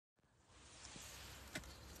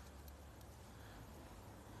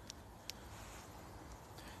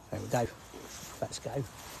do. Let's go.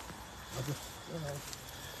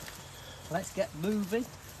 Let's get moving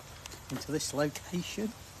into this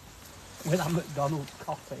location with our McDonald's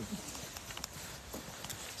coffee.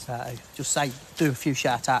 So just say, do a few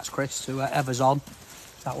shout outs, Chris, to whoever's on,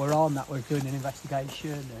 that we're doing an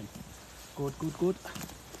investigation, and good.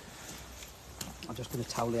 I'm just going to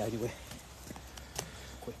tell you anyway,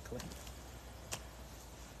 quickly.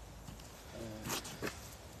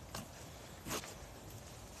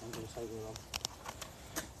 I'm going to say we're on.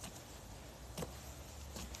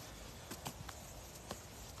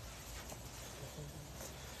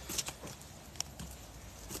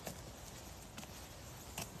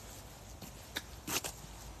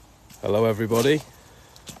 Hello everybody,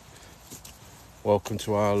 welcome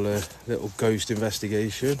to our little ghost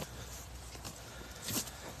investigation.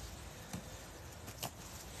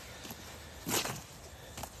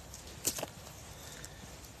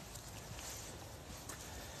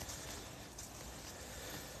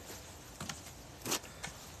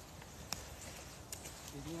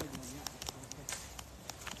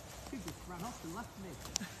 You just ran off and left me.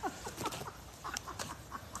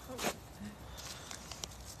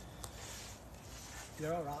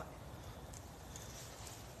 You're all right.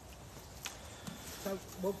 So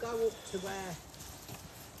we'll go up to where.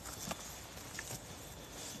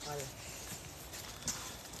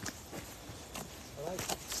 Hello?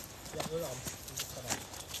 Yeah, we're on. We just got on.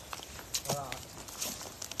 All right.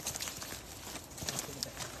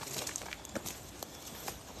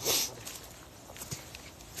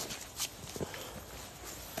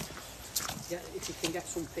 Yeah, if you can get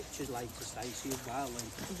some pictures later, Stacey, as well,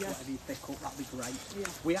 and whatever you pick up, that'd be great. Yeah.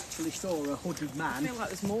 We actually saw a hooded man. I feel like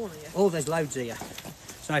there's more here. Oh, there's loads here.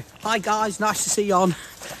 So, hi guys, nice to see you on.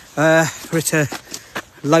 We're at a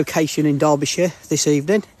location in Derbyshire this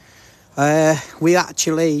evening. We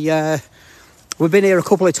actually, we've been here a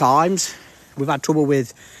couple of times. We've had trouble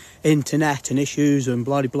with internet and issues and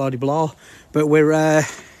blah blah blah. But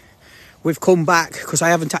we've come back because I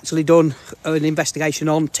haven't actually done an investigation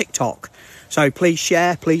on TikTok. So please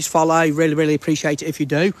share, please follow. Really appreciate it if you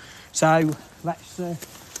do. So let's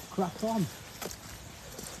crack on.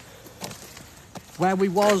 Where we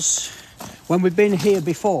was when we've been here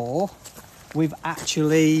before, we've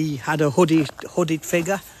actually had a hooded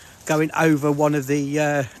figure going over one of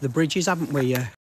the bridges, haven't we?